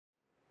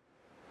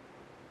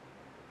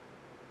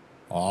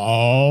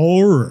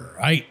All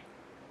right.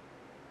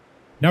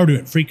 Now we're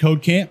doing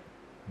freeCodeCamp,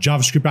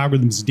 JavaScript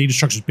algorithms and data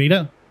structures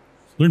beta.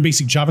 Learn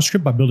basic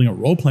JavaScript by building a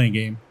role-playing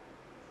game.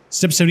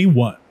 Step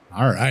 71.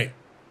 All right.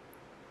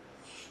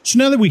 So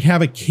now that we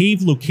have a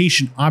cave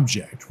location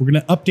object, we're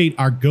going to update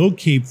our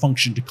goCave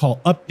function to call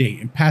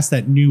update and pass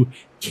that new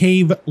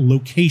cave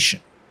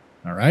location.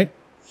 All right.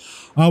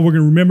 We're going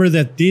to remember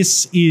that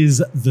this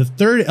is the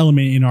third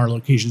element in our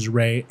locations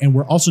array, and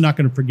we're also not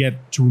going to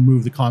forget to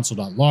remove the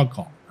console.log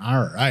column.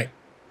 All right.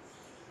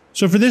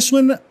 So for this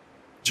one,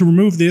 to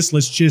remove this,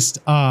 let's just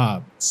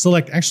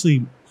select,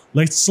 actually,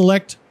 let's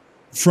select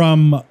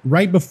from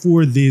right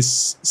before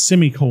this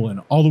semicolon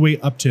all the way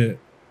up to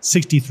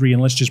 63,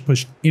 and let's just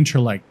push enter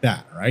like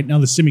that. All right. Now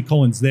the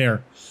semicolon's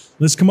there.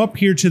 Let's come up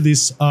here to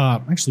this.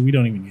 Actually, we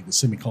don't even need the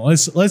semicolon.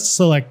 Let's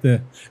select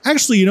the,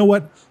 actually, you know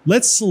what?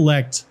 Let's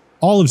select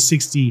all of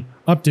 60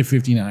 up to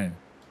 59.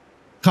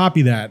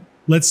 Copy that.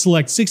 Let's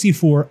select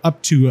 64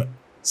 up to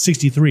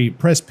 63.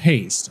 Press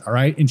paste. All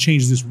right. And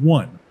change this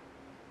 1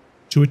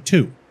 to a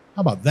 2.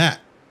 How about that?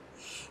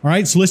 All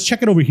right. So let's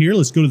check it over here.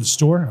 Let's go to the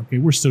store. Okay.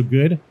 We're still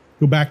good.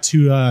 Go back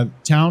to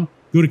town.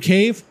 Go to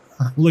cave.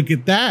 Look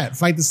at that.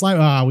 Fight the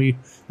slime. We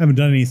haven't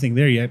done anything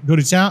there yet. Go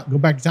to town. Go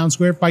back to town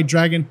square. Fight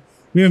dragon.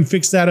 We haven't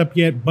fixed that up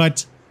yet,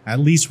 but at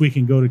least we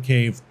can go to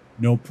cave.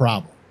 No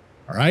problem.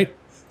 All right.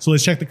 So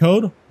let's check the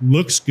code.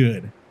 Looks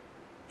good.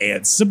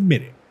 And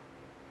submit it.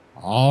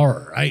 All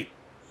right.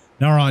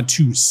 Now we're on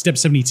to step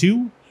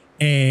 72.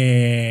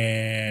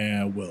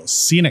 And we'll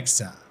see you next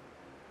time.